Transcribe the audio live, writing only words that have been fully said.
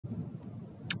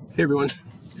Hey everyone,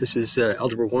 this is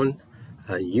Algebra 1,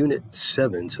 Unit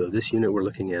 7. So this unit we're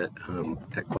looking at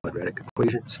quadratic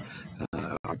equations.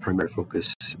 Our primary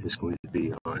focus is going to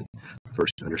be on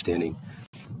first understanding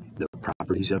the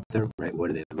properties of them, right? What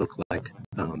do they look like?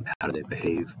 How do they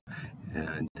behave?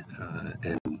 And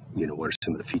what are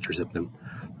some of the features of them?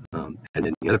 And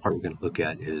then the other part we're going to look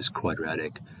at is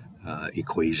quadratic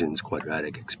equations,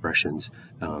 quadratic expressions,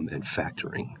 and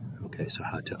factoring. Okay, so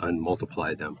how to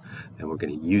unmultiply them, and we're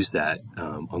going to use that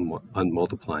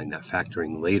unmultiplying that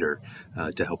factoring later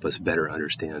to help us better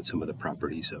understand some of the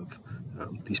properties of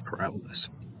these parabolas.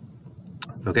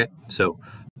 Okay, so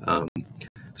our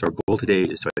goal today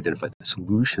is to identify the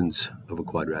solutions of a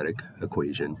quadratic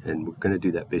equation, and we're going to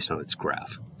do that based on its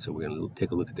graph. So we're going to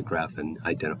take a look at the graph and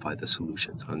identify the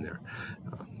solutions on there.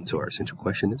 So our essential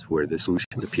question is where the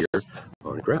solutions appear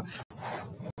on a graph.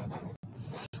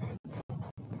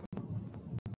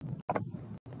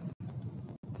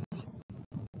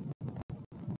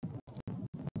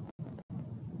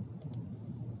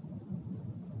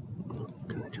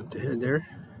 Kind of jumped ahead there.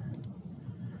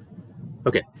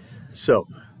 Okay, so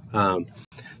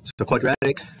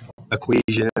quadratic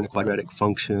equation, a quadratic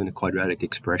function, a quadratic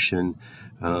expression.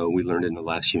 We learned in the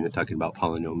last unit talking about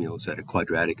polynomials that a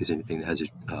quadratic is anything that has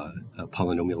a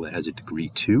polynomial that has a degree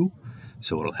 2.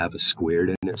 So it'll have a squared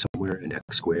in it somewhere, an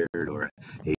x squared or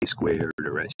a squared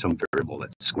or some variable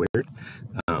that's squared.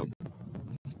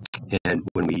 And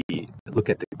when we look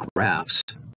at the graphs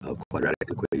of quadratic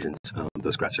equations,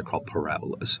 those graphs are called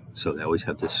parabolas. So they always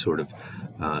have this sort of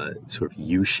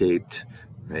U-shaped,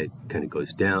 right? Kind of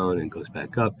goes down and goes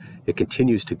back up. It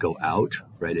continues to go out,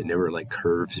 right? It never like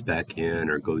curves back in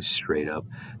or goes straight up.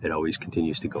 It always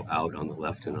continues to go out on the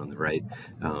left and on the right.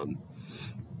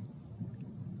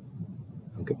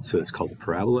 Okay, so it's called a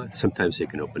parabola. Sometimes they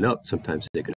can open up, sometimes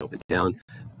they can open down.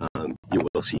 You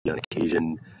will see on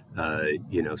occasion,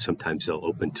 sometimes they'll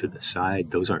open to the side.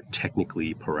 Those aren't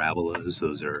technically parabolas.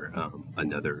 Those are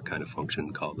another kind of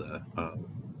function called a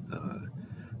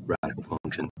radical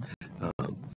function.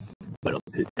 But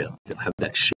it'll have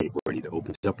that shape where it either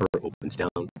opens up or opens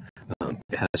down.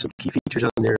 It has some key features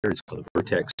on there. It's called a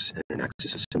vertex and an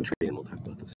axis of symmetry, and we'll talk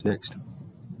about those next.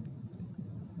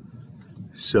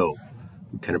 So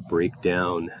we kind of break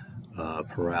down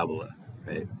parabola,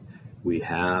 right? We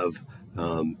have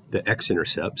the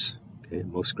x-intercepts. Okay?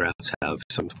 Most graphs have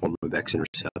some form of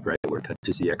x-intercept, right, where it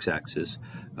touches the x-axis.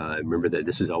 Remember that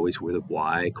this is always where the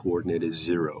y-coordinate is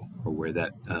 0, or where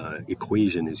that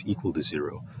equation is equal to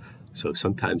 0. So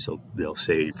sometimes they'll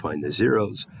say find the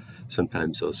zeros.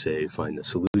 Sometimes they'll say find the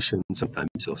solution. Sometimes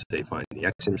they'll say find the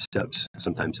x-intercepts.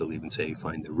 Sometimes they'll even say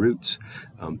find the roots.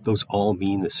 Those all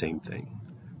mean the same thing.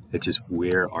 It's just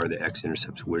where are the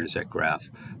x-intercepts? Where does that graph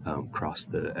cross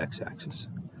the x-axis?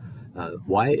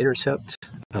 Y-intercept,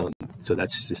 so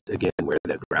that's just, again, where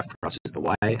that graph crosses the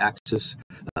y-axis.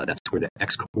 That's where the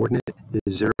x-coordinate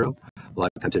is 0. A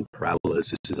lot of times in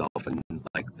parabolas, this is often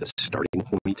like the starting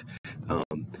point.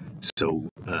 So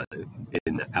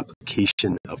in the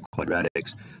application of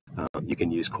quadratics, you can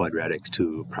use quadratics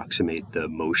to approximate the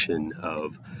motion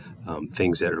of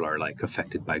things that are like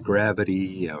affected by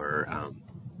gravity,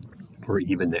 or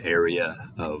even the area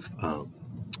of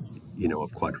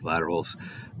of quadrilaterals,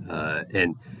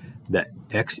 and that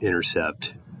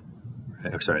x-intercept,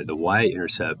 the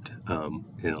y-intercept, and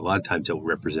a lot of times it will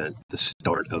represent the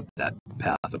start of that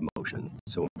path of motion.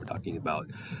 So when we're talking about,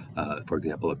 for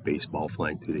example, a baseball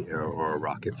flying through the air, or a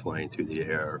rocket flying through the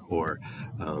air, or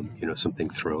something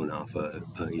thrown off a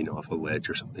ledge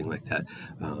or something like that,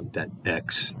 that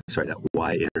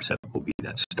y-intercept will be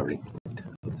that starting point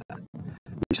of that.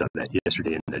 We saw that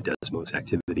yesterday in the Desmos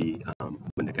activity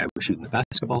when the guy was shooting the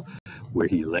basketball, where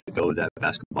he let go of that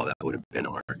basketball. That would have been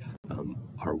our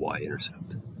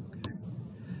y-intercept.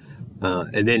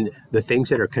 And then the things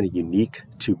that are kind of unique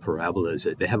to parabolas,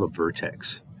 they have a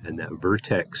vertex, and that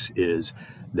vertex is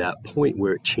that point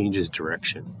where it changes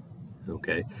direction.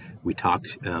 Okay, we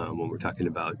talked when we're talking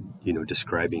about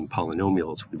describing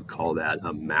polynomials, we would call that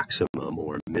a maximum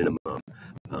or a minimum.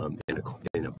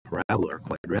 In a parabola or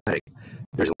quadratic,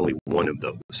 there's only one of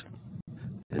those,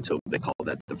 and so they call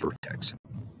that the vertex.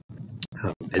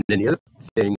 And then the other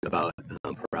thing about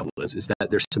parabolas is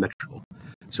that they're symmetrical.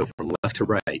 So from left to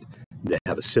right, they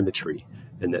have a symmetry,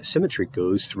 and that symmetry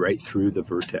goes right through the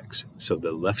vertex. So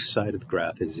the left side of the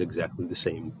graph is exactly the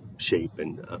same shape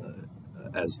and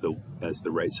as the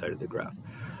right side of the graph.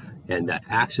 And that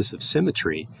axis of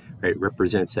symmetry, right,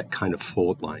 represents that kind of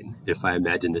fold line. If I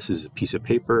imagine this is a piece of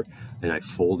paper and I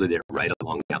folded it right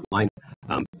along that line,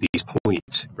 these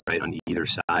points right on either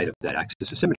side of that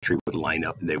axis of symmetry would line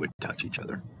up and they would touch each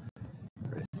other.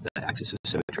 Right? That axis of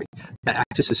symmetry. That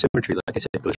axis of symmetry, like I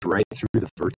said, goes right through the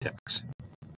vertex.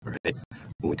 All right.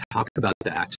 When we talk about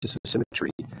the axis of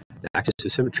symmetry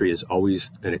is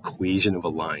always an equation of a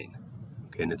line.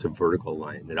 Okay, and it's a vertical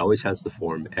line. It always has the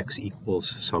form x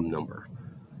equals some number.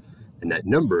 And that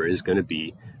number is going to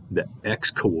be the x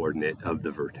coordinate of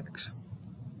the vertex.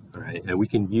 All right, and we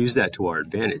can use that to our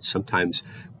advantage. Sometimes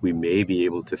we may be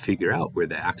able to figure out where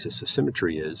the axis of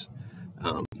symmetry is,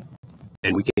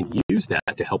 and we can use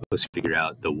that to help us figure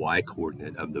out the y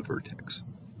coordinate of the vertex.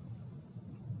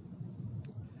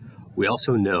 We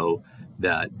also know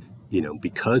that,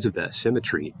 because of that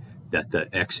symmetry, that the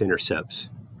x-intercepts,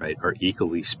 right, are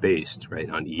equally spaced, right,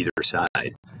 on either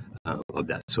side of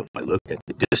that. So if I look at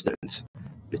the distance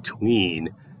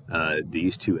between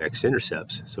these two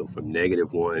x-intercepts, so from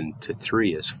 -1 to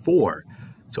 3 is 4,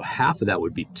 so half of that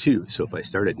would be 2. So if I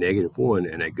start at -1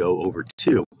 and I go over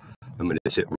 2, I'm going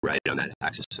to sit right on that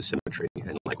axis of symmetry.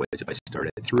 And likewise, if I start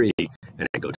at 3 and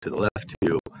I go to the left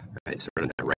 2, right, start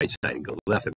on that right side and go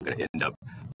left, I'm going to end up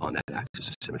on that axis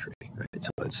of symmetry. Right?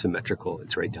 So it's symmetrical.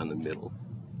 It's right down the middle.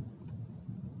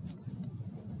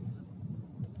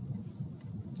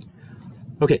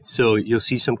 Okay, so you'll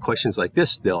see some questions like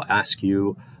this. They'll ask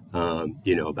you,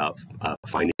 about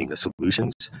finding the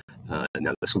solutions.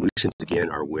 Now the solutions again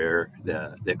are where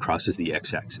that crosses the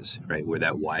x-axis, right? Where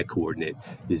that y coordinate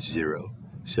is 0.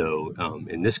 So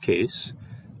in this case,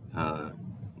 let's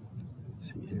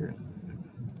see here.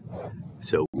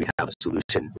 So we have a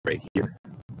solution right here.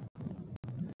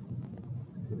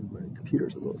 My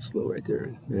computer's a little slow right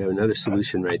there. We have another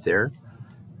solution right there.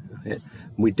 Okay.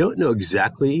 We don't know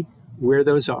exactly where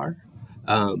those are,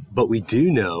 but we do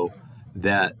know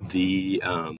that the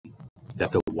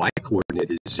y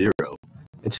coordinate is 0,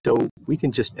 and so we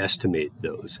can just estimate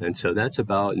those. And so that's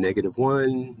about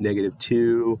 -1,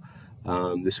 -2.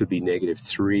 This would be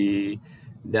 -3.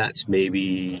 That's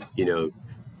maybe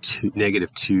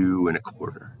 -2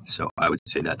 1/4. So I would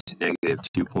say that's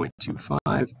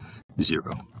 -2.25,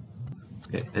 0.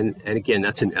 Okay, and again,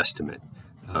 that's an estimate.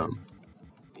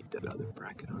 Need that other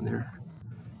bracket on there.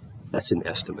 That's an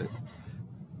estimate.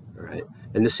 All right,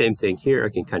 and the same thing here. I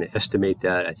can kind of estimate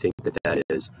that. I think that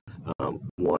is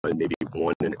 1, maybe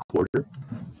 1 1/4,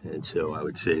 and so I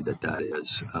would say that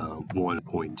is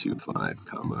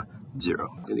 1.25,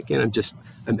 0. And again,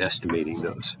 I'm estimating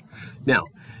those. Now,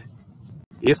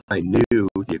 if I knew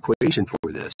the equation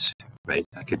for this, right,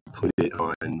 I could put it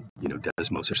on,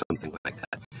 Desmos or something like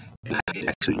that, and I can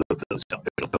actually look those up.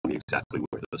 It'll tell me exactly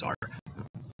where those are.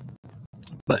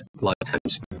 But a lot of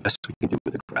times, the best we can do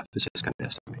with a graph is just kind of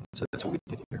estimate. So that's what we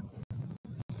did here.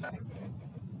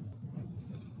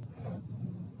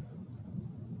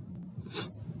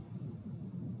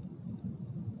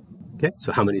 Okay,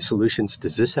 so how many solutions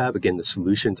does this have? Again, the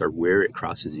solutions are where it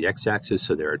crosses the x-axis.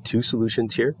 So there are 2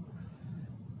 solutions here.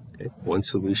 Okay, one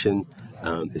solution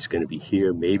is going to be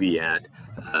here, maybe at,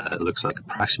 it looks like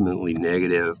approximately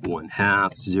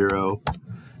 -1/2, 0.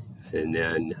 And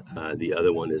then the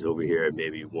other one is over here at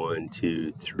maybe 1,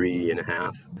 2,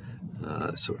 3.5.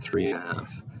 So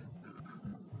 3.5.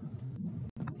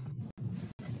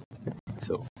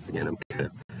 So again, I'm kind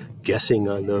of guessing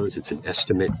on those. It's an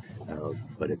estimate,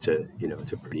 but it's a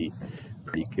pretty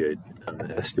good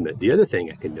estimate. The other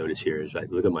thing I can notice here is I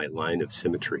look at my line of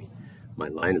symmetry. My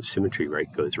line of symmetry,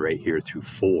 right, goes right here through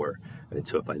 4. And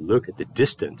so if I look at the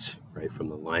distance, right, from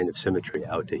the line of symmetry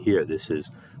out to here, this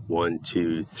is 1,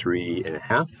 2,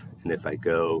 3.5. And if I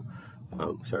go,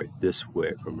 this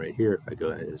way from right here, if I go,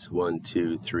 it's 1,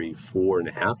 2, 3,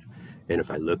 4.5. And if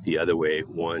I look the other way,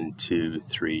 1, 2,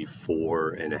 3,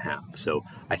 4.5. So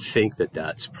I think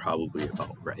that's probably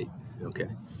about right. Okay.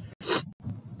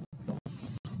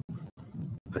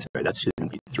 Sorry, that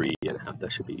shouldn't be 3.5.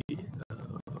 That should be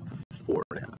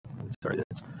 4.5. Sorry,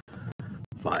 that's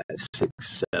 5,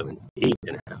 6, 7,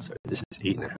 8.5. Sorry, this is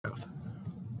 8.5.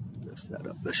 Mess that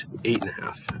up. That should be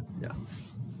 8.5. Yeah.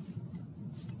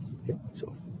 Okay,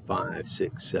 so 5,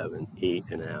 6, 7,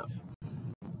 8.5.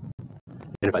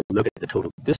 And if I look at the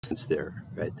total distance there,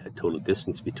 right, that total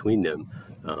distance between them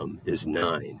is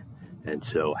 9. And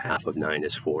so half of 9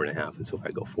 is 4.5. And so if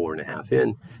I go 4.5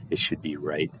 in, it should be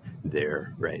right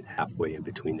there, right, halfway in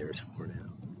between there is 4.5.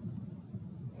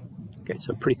 Okay,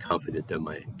 so I'm pretty confident that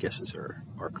my guesses are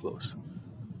close.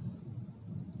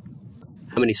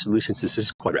 How many solutions does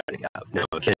this quadratic have? Now,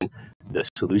 again, the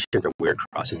solutions are where it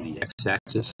crosses the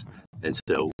x-axis. And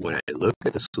so when I look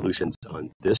at the solutions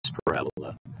on this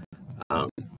parabola,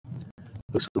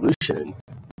 the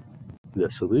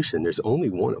solution, there's only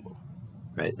one of them,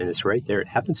 right? And it's right there. It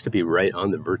happens to be right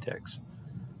on the vertex.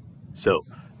 So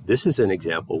this is an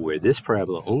example where this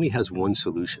parabola only has one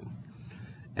solution.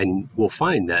 And we'll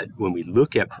find that when we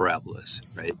look at parabolas,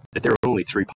 right, that there are only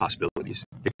three possibilities.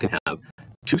 It can have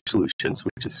two solutions,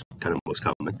 which is kind of most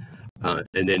common,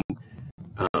 and then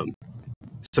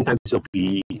sometimes there'll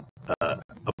be a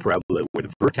parabola where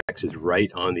the vertex is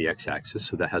right on the x-axis,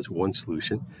 so that has one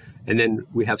solution. And then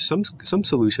we have some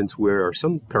solutions where, or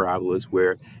some parabolas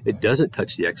where it doesn't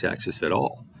touch the x-axis at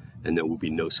all, and there will be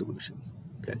no solutions.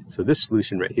 Okay, so this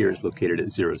solution right here is located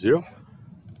at 0, 0.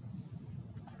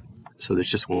 So there's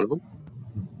just one of them.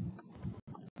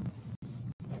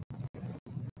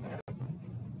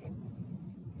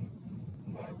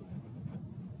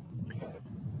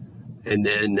 And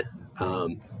then,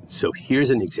 so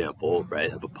here's an example,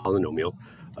 right, of a polynomial,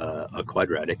 a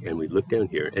quadratic, and we look down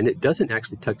here, and it doesn't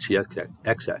actually touch the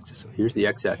x-axis. So here's the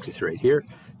x-axis right here.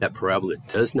 That parabola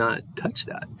does not touch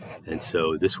that, and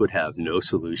so this would have no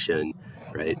solution,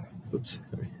 right? Oops,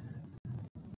 sorry.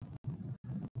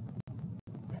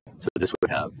 So this would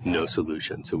have no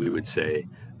solution. So we would say,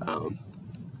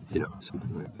 you know,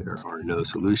 something like there are no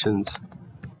solutions.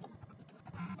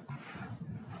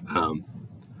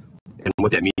 And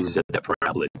what that means is that that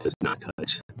parabola does not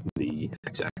touch the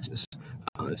x-axis.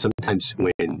 Sometimes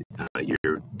when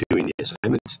you're doing the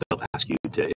assignments, they'll ask you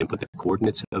to input the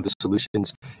coordinates of the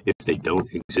solutions. If they don't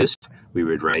exist, we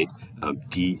would write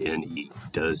D and E,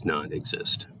 does not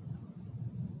exist.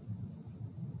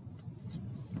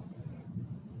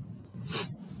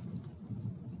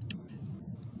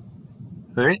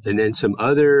 All right, and then some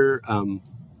other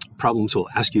problems will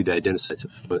ask you to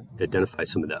identify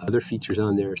some of the other features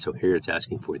on there. So here it's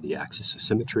asking for the axis of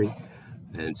symmetry.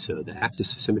 And so the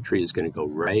axis of symmetry is going to go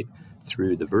right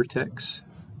through the vertex.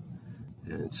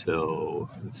 And so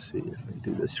let's see if I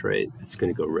do this right. It's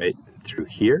going to go right through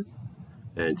here.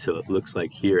 And so it looks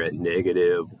like here at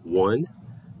 -1.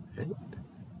 Right?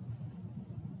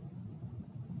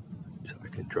 So I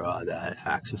can draw that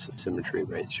axis of symmetry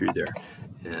right through there.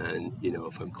 And, you know,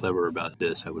 if I'm clever about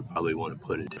this, I would probably want to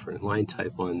put a different line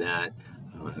type on that,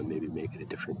 maybe make it a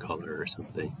different color or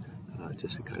something,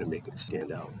 just to kind of make it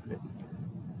stand out. Right?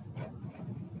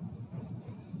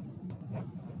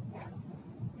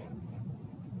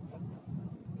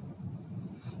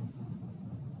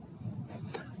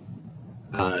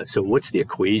 So what's the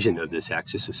equation of this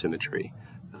axis of symmetry?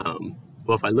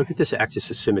 Well, if I look at this axis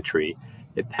of symmetry,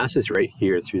 it passes right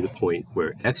here through the point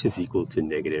where x is equal to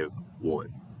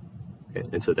 -1. Okay,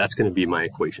 and so that's going to be my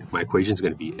equation. My equation is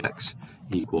going to be x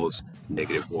equals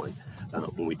 -1.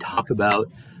 When we talk about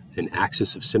an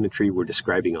axis of symmetry, we're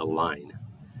describing a line,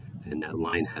 and that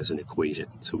line has an equation.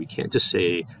 So we can't just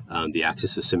say the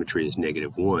axis of symmetry is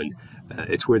 -1.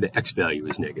 It's where the x value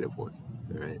is -1.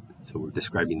 All right, so we're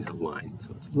describing that line. So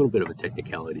it's a little bit of a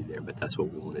technicality there, but that's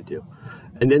what we want to do.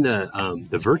 And then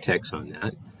the vertex on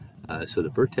that. So the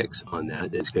vertex on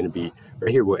that is going to be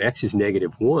right here where x is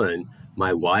 -1.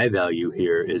 My y value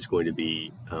here is going to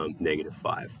be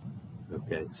 -5.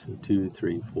 Okay, so 2,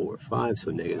 3, 4, 5,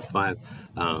 so -5.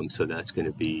 So that's going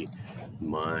to be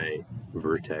my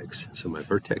vertex. So my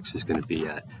vertex is going to be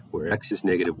at where x is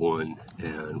 -1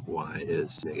 and y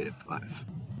is -5.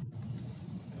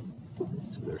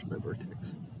 So there's my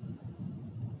vertex.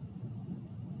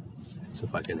 So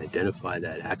if I can identify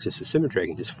that axis of symmetry, I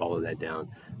can just follow that down,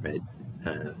 right,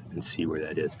 and see where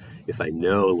that is. If I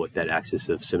know what that axis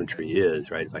of symmetry is,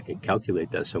 right, if I can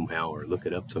calculate that somehow or look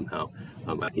it up somehow,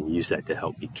 I can use that to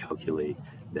help me calculate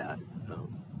that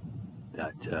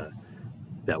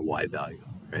that y value,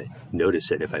 right? Notice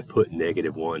that if I put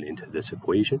 -1 into this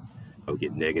equation, I would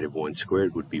get -1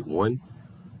 squared would be 1.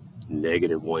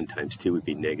 -1 times 2 would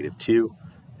be -2.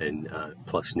 And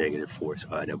plus -4. So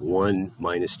I'd have 1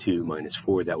 minus 2 minus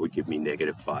 4. That would give me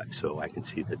 -5. So I can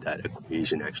see that that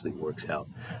equation actually works out.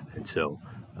 And so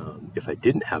if I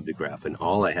didn't have the graph and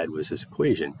all I had was this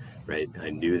equation, right,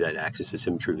 I knew that axis of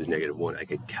symmetry was -1. I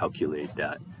could calculate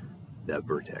that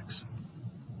vertex.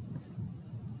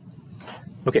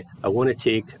 Okay, I want to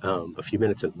take a few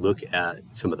minutes and look at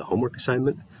some of the homework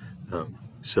assignment.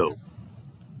 So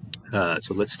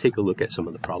let's take a look at some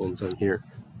of the problems on here.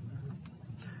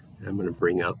 I'm going to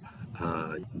bring up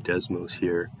Desmos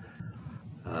here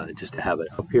just to have it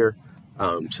up here.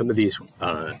 Some of these, you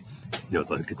know,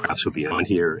 the graphs will be on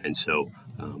here, and so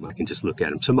I can just look at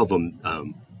them. Some of them,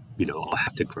 you know, I'll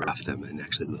have to graph them and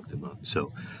actually look them up.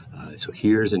 So, so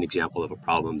here's an example of a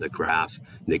problem, the graph,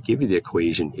 and they give you the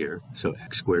equation here. So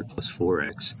x squared plus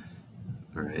 4x,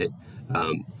 all right.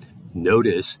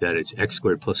 Notice that it's x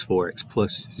squared plus 4x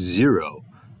plus 0,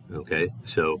 okay.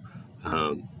 So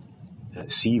that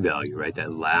c value, right,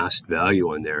 that last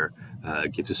value on there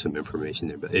gives us some information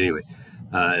there. But anyway,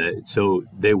 so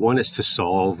they want us to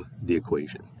solve the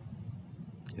equation.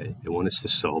 Okay, they want us to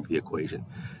solve the equation.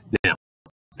 Now,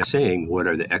 saying what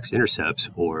are the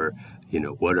x-intercepts, or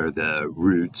what are the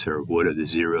roots, or what are the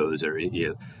zeros, or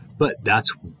but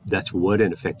that's what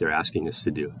in effect they're asking us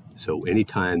to do. So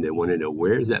anytime they want to know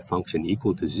where is that function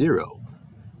equal to 0,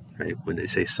 right? When they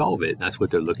say solve it, that's what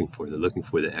they're looking for. They're looking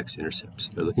for the x-intercepts.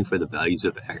 They're looking for the values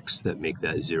of x that make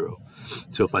that 0.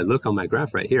 So if I look on my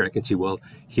graph right here, I can see, well,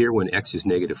 here when x is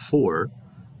 -4,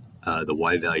 the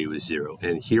y value is 0,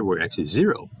 and here where x is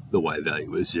 0, the y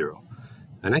value is 0.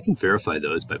 And I can verify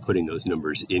those by putting those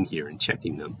numbers in here and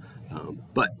checking them.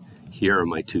 But here are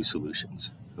my two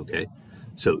solutions, okay?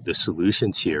 So the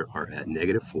solutions here are at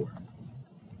 -4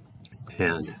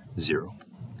 and 0.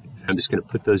 I'm just going to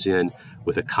put those in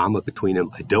with a comma between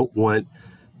them. I don't want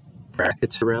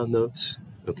brackets around those,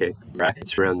 okay?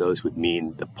 Brackets around those would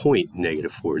mean the point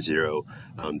 -4, 0.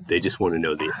 They just want to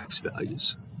know the x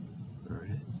values.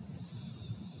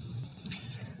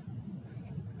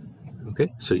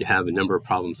 Okay, so you have a number of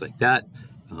problems like that.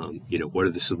 What are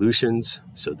the solutions?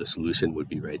 So the solution would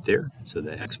be right there. So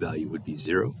the x value would be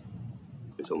 0.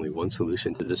 There's only one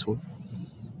solution to this one.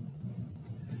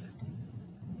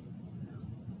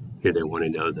 Here they want to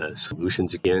know the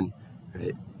solutions again,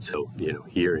 right? So,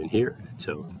 here and here.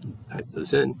 So type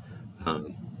those in.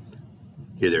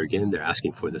 Here they're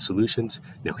asking for the solutions.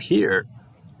 Now here,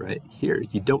 right, here,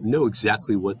 you don't know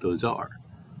exactly what those are,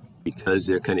 because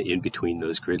they're kind of in between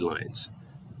those grid lines.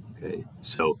 Okay,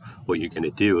 so what you're going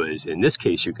to do is, in this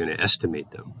case, you're going to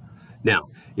estimate them. Now,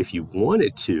 if you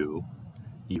wanted to,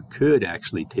 you could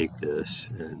actually take this,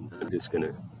 and I'm just going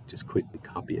to quickly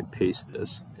copy and paste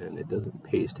this, and it doesn't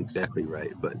paste exactly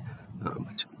right, but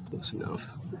it's close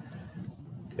enough.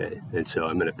 Okay, and so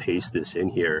I'm going to paste this in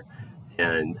here,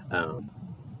 and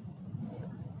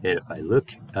if I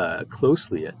look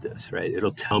closely at this, right,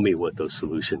 it'll tell me what those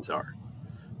solutions are.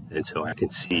 And so I can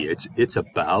see it's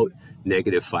about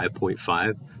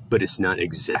 -5.5, but it's not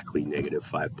exactly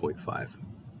 -5.5.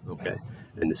 Okay,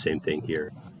 and the same thing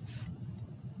here.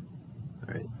 All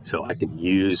right, so I can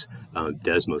use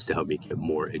Desmos to help me get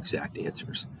more exact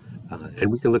answers.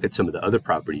 And we can look at some of the other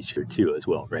properties here too as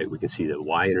well, right? We can see the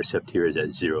y-intercept here is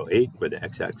at 0, 8, where the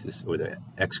x-axis or the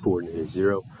x-coordinate is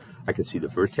 0. I can see the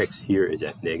vertex here is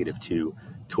at -2,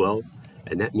 12,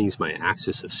 and that means my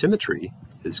axis of symmetry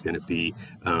is going to be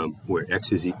where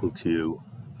x is equal to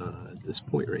this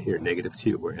point right here,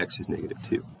 -2, where x is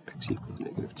 -2. X equals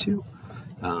 -2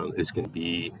 is going to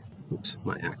be,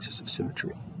 my axis of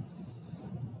symmetry.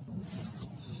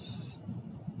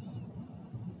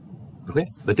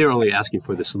 Okay, but they're only asking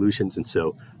for the solutions, and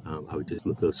so I would just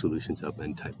look those solutions up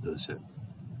and type those in.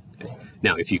 Okay.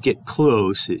 Now, if you get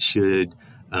close, it should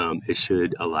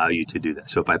allow you to do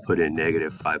that. So if I put in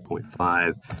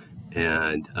 -5.5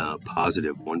 and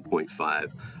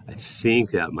 +1.5, I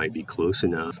think that might be close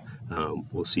enough.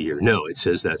 We'll see here. No, it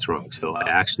says that's wrong. So I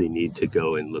actually need to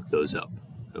go and look those up.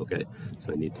 Okay,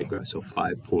 so I need to go. So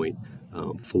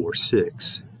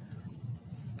 5.46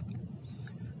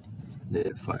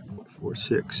 and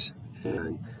 5.46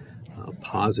 and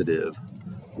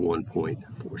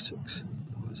 +1.46.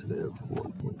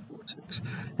 +1.46.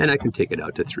 And I can take it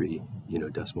out to 3,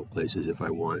 decimal places if I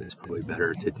want. It's probably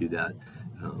better to do that.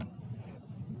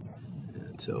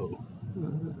 And so,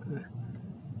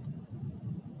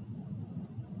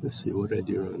 let's see, what did I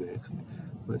do wrong next?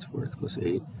 That's 4x plus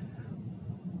 8.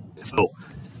 Oh,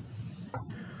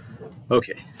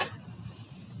 okay.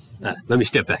 Let me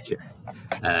step back here.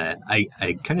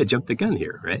 I kind of jumped the gun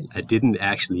here, right? I didn't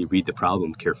actually read the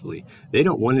problem carefully. They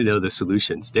don't want to know the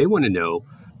solutions. They want to know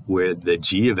where the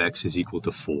g of x is equal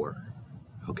to 4.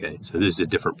 Okay, so this is a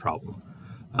different problem.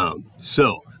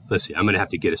 So let's see, I'm going to have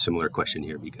to get a similar question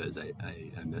here because I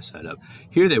messed that up.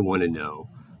 Here they want to know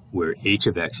where h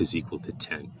of x is equal to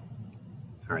 10.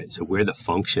 All right, so where the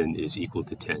function is equal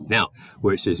to 10. Now,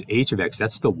 where it says h of x,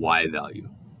 that's the y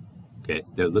value. Okay,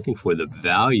 they're looking for the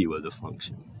value of the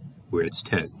function where it's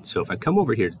 10. So if I come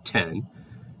over here to 10,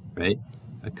 right,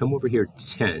 I come over here to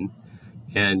 10,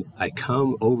 and I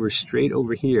come over straight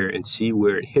over here and see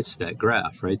where it hits that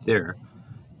graph right there.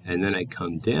 And then I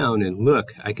come down and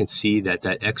look, I can see that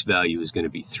that x value is going to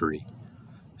be 3.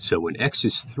 So when x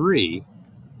is 3,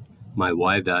 my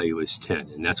y value is 10.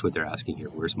 And that's what they're asking here.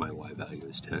 Where's my y value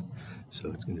is 10? So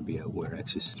it's going to be at where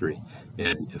x is 3.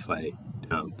 And if I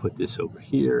put this over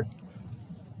here,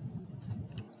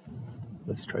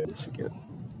 let's try this again.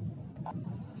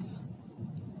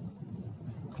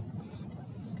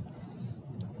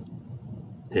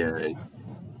 And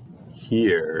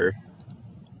here,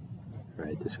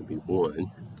 right, this would be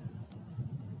 1.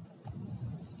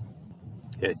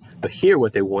 Okay, but here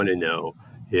what they want to know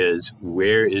is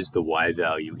where is the y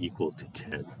value equal to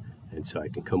 10? And so I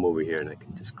can come over here and I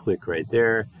can just click right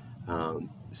there.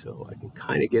 So I can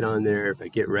kind of get on there. If I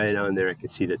get right on there, I can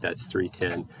see that that's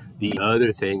 310. The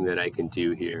other thing that I can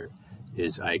do here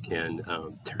is I can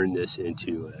turn this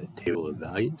into a table of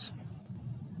values.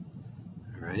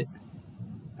 All right.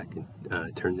 I can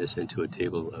turn this into a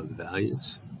table of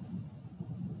values.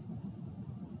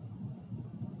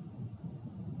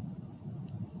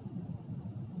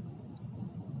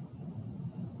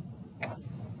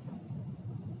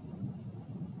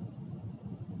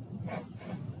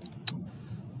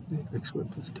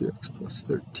 X1 plus 2x plus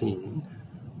 13.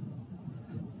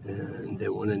 And they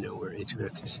want to know where h of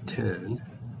x is 10.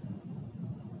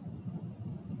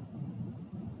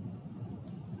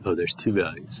 Oh, there's two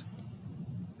values.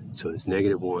 So it's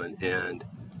 -1 and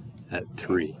at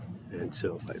 3. And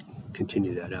so if I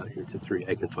continue that out here to 3,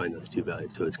 I can find those two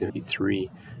values. So it's going to be 3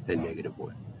 and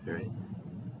 -1. All right.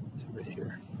 So right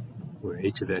here, where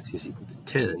h of x is equal to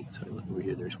 10. So I look over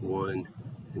here, there's 1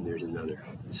 and there's another.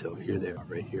 So here they are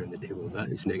right here in the table of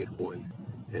values, -1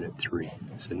 and at 3.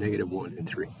 So -1 and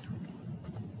 3.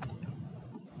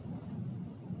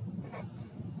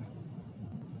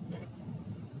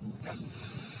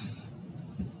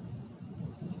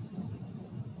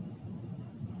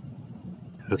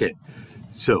 Okay,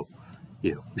 so,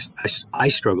 you know, I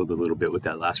struggled a little bit with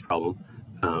that last problem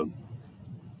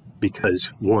because,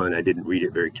 one, I didn't read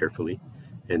it very carefully.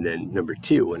 And then number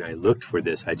two, when I looked for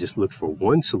this, I just looked for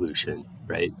one solution,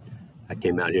 right? I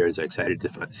came out here as excited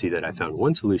to see that I found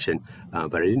one solution,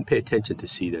 but I didn't pay attention to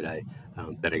see that I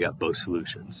got both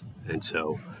solutions. And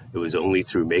so it was only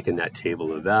through making that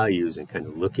table of values and kind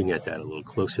of looking at that a little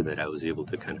closer that I was able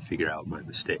to kind of figure out my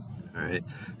mistake, all right?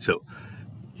 So,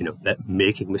 you know, that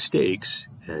making mistakes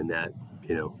and that,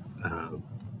 you know,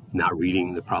 not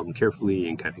reading the problem carefully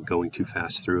and kind of going too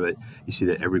fast through it, you see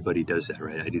that everybody does that,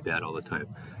 right? I do that all the time.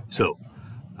 So,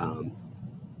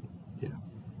 you know,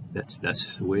 that's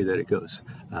just the way that it goes.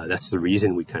 That's the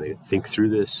reason we kind of think through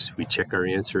this. We check our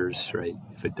answers, right?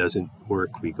 If it doesn't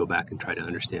work, we go back and try to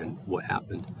understand what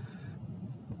happened.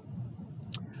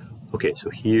 Okay, so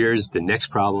here's the next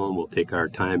problem. We'll take our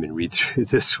time and read through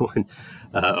this one.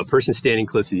 A person standing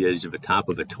close to the edge of the top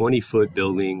of a 20-foot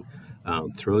building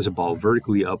throws a ball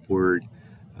vertically upward.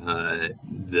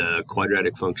 The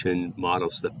quadratic function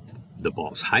models the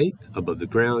ball's height above the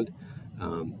ground,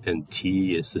 and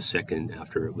t is the second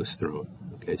after it was thrown.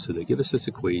 Okay, so they give us this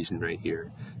equation right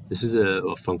here. This is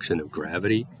a function of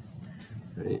gravity,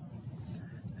 right?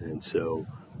 And so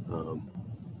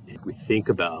if we think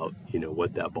about, you know,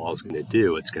 what that ball is going to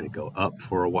do, it's going to go up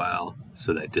for a while,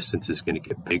 so that distance is going to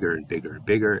get bigger and bigger and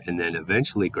bigger, and then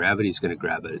eventually gravity is going to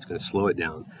grab it, it's going to slow it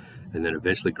down, and then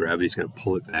eventually gravity is going to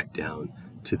pull it back down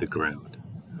to the ground,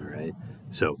 all right?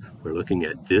 So we're looking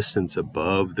at distance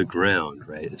above the ground,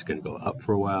 right? It's going to go up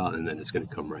for a while, and then it's going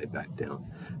to come right back down.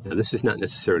 Now, this is not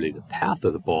necessarily the path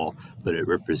of the ball, but it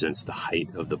represents the height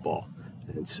of the ball.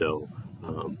 And so,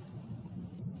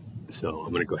 so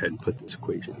I'm going to go ahead and put this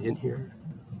equation in here.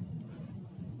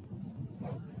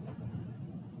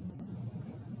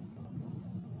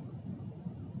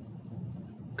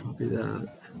 Copy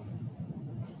that.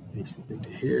 Paste it into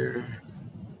here.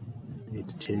 I need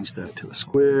to change that to a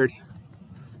squared.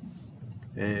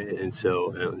 And so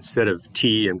instead of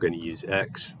t, I'm going to use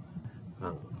x.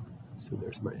 So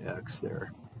there's my x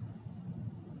there.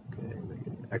 Okay, I'm going to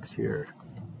get x here.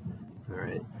 All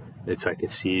right. And so I can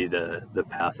see the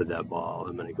path of that ball.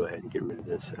 I'm going to go ahead and get rid of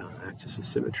this axis of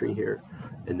symmetry here.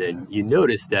 And then you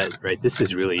notice that, right, this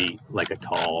is really like a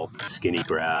tall, skinny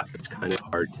graph. It's kind of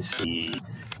hard to see.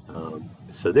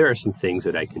 So there are some things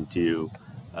that I can do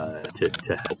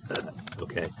to help that,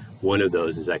 okay? One of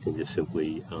those is I can just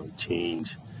simply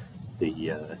change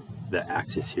the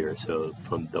axis here. So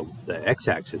from the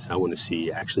x-axis, I want to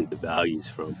see actually the values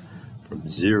from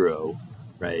 0,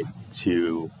 right,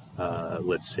 to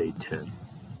let's say 10.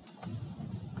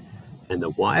 And the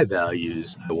y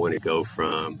values, I want to go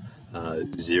from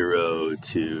 0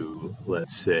 to,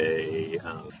 let's say,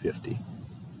 50.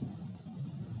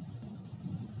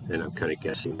 And I'm kind of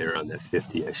guessing there on that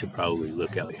 50. I should probably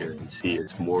look out here and see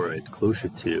it's closer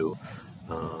to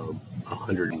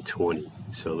 120.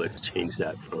 So let's change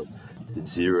that from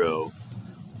 0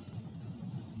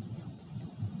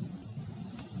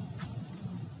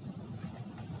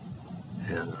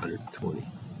 and 120.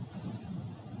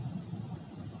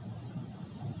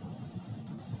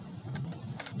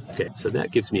 Okay, so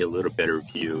that gives me a little better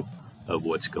view of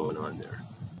what's going on there.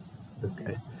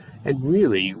 Okay. And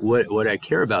really, what I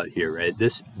care about here, right,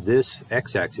 this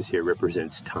x-axis here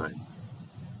represents time.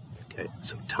 Okay,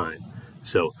 so time.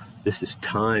 So This is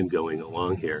time going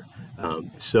along here.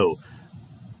 So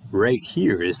right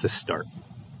here is the start.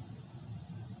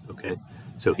 Okay,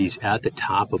 so he's at the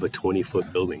top of a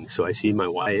 20-foot building. So I see my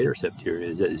y-intercept here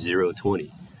is at 0,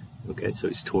 20. Okay, so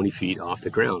he's 20 feet off the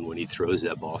ground when he throws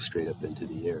that ball straight up into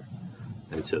the air.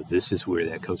 And so this is where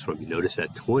that comes from. You notice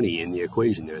that 20 in the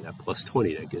equation there, that plus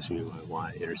 20, that gives me my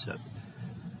y-intercept.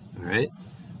 All right.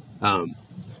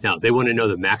 Now, they want to know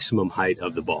the maximum height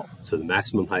of the ball. So the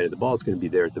maximum height of the ball is going to be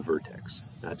there at the vertex.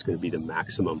 That's going to be the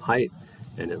maximum height,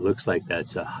 and it looks like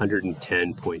that's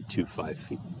 110.25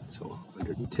 feet. So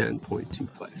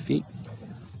 110.25 feet.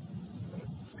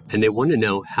 And they want to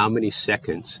know how many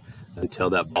seconds until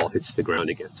that ball hits the ground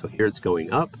again. So here it's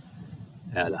going up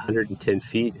at 110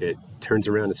 feet. It turns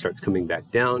around and starts coming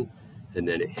back down, and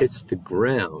then it hits the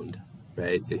ground,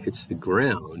 right? It hits the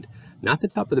ground, not the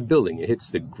top of the building. It hits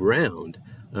the ground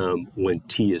when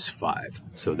t is 5.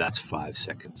 So that's 5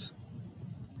 seconds.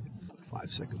 So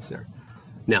 5 seconds there.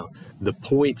 Now, the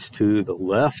points to the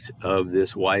left of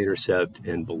this y-intercept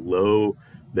and below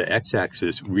the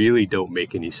x-axis really don't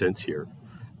make any sense here,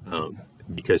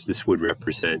 because this would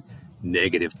represent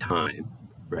negative time,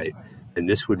 right? And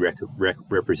this would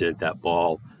represent that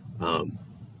ball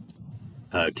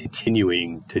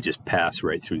continuing to just pass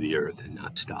right through the earth and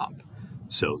not stop.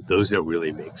 So those don't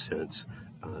really make sense.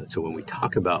 So when we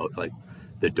talk about like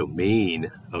the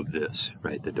domain of this,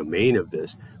 right? The domain of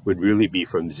this would really be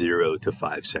from 0 to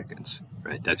 5 seconds,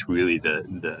 right? That's really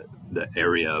the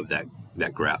area of that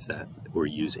graph that we're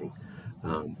using.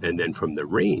 And then from the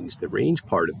range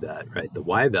part of that, right? The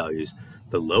y values,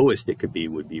 the lowest it could be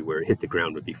would be where it hit the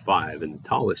ground would be 5, and the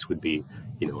tallest would be,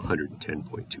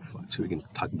 110.25. So we can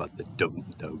talk about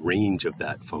the range of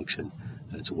that function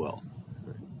as well.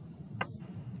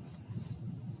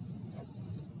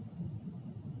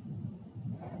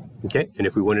 Okay, and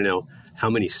if we want to know how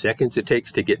many seconds it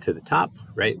takes to get to the top,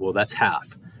 right? Well, that's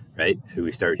half, right? If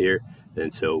we start here,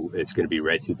 and so it's going to be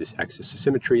right through this axis of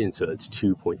symmetry, and so it's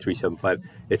 2.375.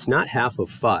 It's not half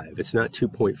of 5. It's not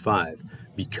 2.5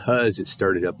 because it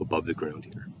started up above the ground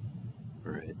here.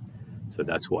 All right, so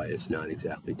that's why it's not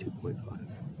exactly 2.5. All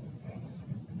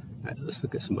right, let's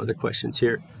look at some other questions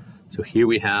here. So here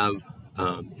we have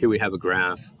a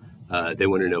graph. They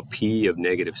want to know p of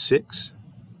 -6.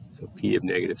 So p of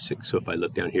 -6. So if I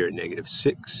look down here at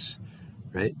 -6,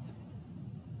 right?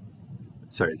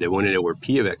 Sorry, they want to know where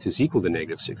p of x is equal to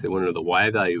 -6. They want to know the y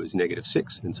value is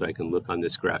 -6. And so I can look on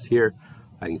this graph here.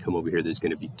 I can come over here. There's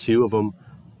going to be 2 of them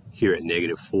here at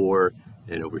 -4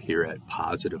 and over here at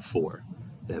 +4.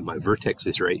 And my vertex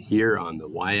is right here on the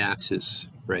y-axis,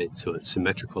 right? So it's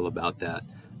symmetrical about that.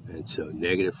 And so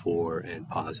 -4 and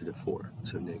 +4.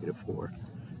 So -4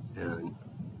 and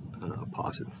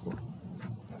 +4.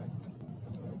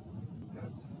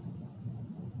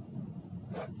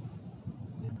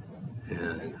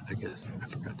 And I guess I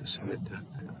forgot to submit that.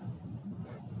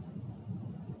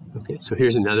 Okay, so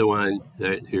here's another one.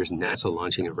 Here's NASA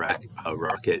launching a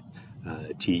rocket.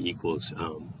 T equals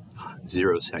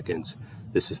 0 seconds.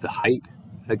 This is the height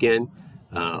again,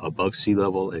 above sea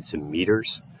level. It's in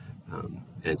meters,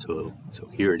 and so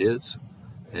here it is.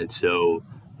 And so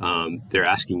they're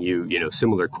asking you,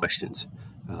 similar questions.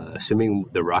 Assuming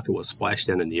the rocket will splash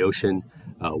down in the ocean,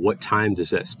 what time does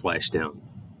that splash down?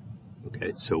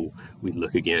 Okay, so we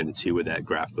look again and see where that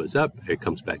graph goes up, it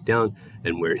comes back down,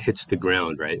 and where it hits the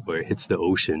ground, right, where it hits the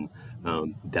ocean,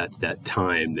 that's that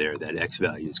time there, that x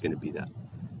value is going to be that.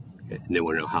 Okay, and they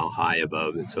want to know how high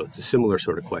above, and so it's a similar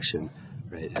sort of question,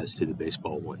 right, as to the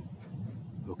baseball one.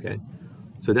 Okay,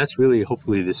 so that's really,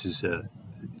 hopefully this is,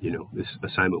 this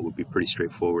assignment will be pretty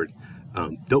straightforward.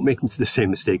 Don't make the same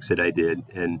mistakes that I did,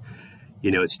 and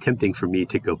it's tempting for me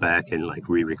to go back and like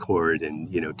re-record and,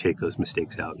 take those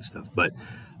mistakes out and stuff. But,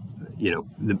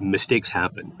 the mistakes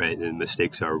happen, right? And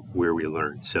mistakes are where we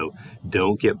learn. So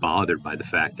don't get bothered by the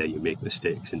fact that you make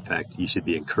mistakes. In fact, you should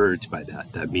be encouraged by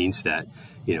that. That means that,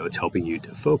 it's helping you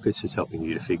to focus. It's helping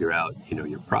you to figure out,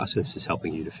 your process. It's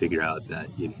helping you to figure out that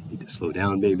you need to slow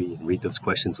down maybe and read those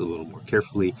questions a little more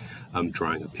carefully.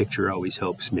 Drawing a picture always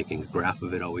helps. Making a graph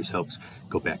of it always helps.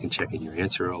 Go back and checking your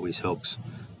answer always helps.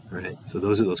 All right, so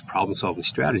those are those problem-solving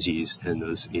strategies and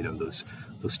those,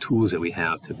 those tools that we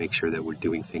have to make sure that we're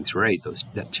doing things right.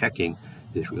 That checking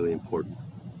is really important.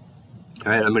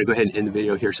 All right, I'm going to go ahead and end the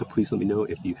video here, so please let me know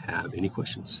if you have any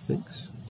questions. Thanks.